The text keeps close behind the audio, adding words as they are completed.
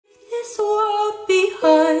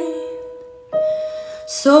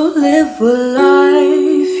So live a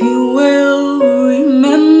life you will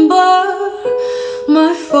remember.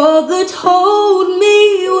 My father told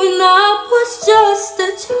me when I was just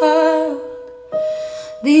a child,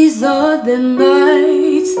 these are the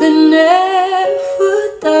nights that never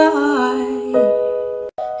die.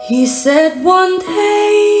 He said one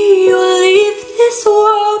day you'll leave this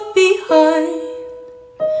world behind.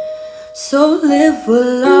 So live a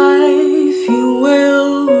life you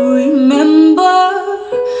will remember.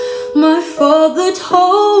 My father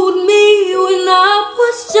told me when I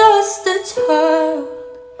was just a child,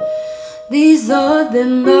 these are the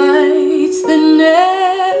nights that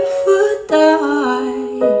never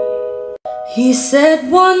die. He said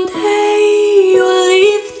one day you'll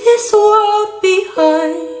leave this world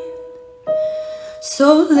behind.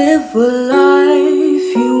 So live a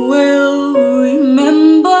life you will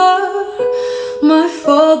remember. My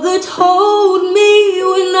father told me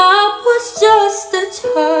when I was just a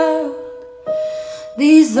child,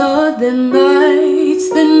 these are the nights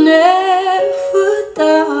that never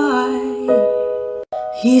die.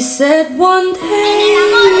 He said one day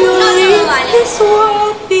you'll leave this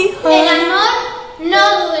world behind.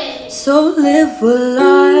 So live a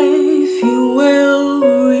life you will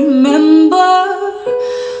remember.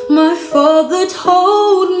 My father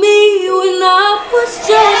told me when I was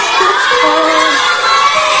just a child,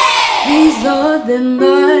 these are the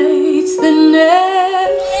nights that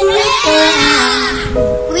never die.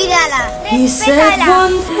 He said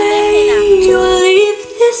one day you'll leave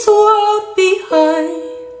this world behind.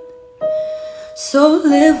 So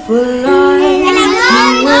live a life you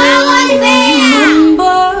will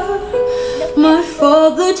remember. My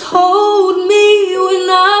father told me when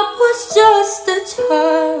I was just a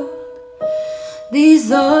child,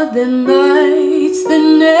 these are the nights that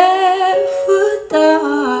never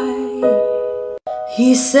die.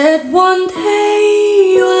 He said one day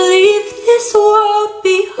you'll leave this world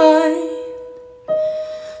behind.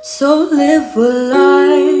 So live a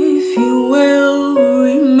life you will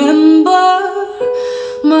remember.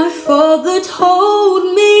 My father told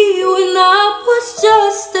me when I was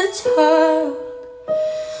just a child,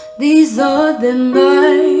 these are the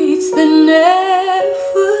nights that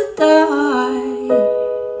never die.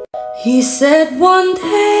 He said one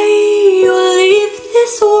day you'll leave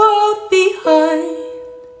this world behind.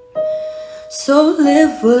 So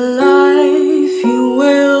live a life you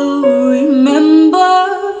will remember.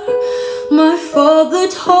 My father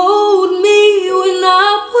told me when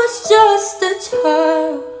I was just a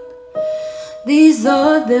child, these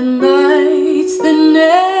are the nights that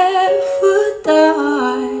never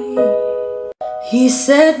die. He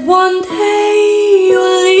said one day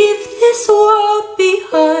you'll leave this world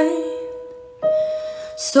behind.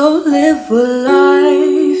 So live a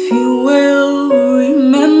life you will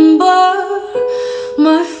remember.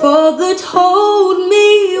 My father told me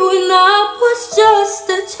when I was just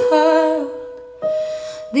a child,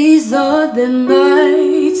 these are the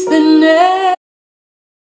nights that never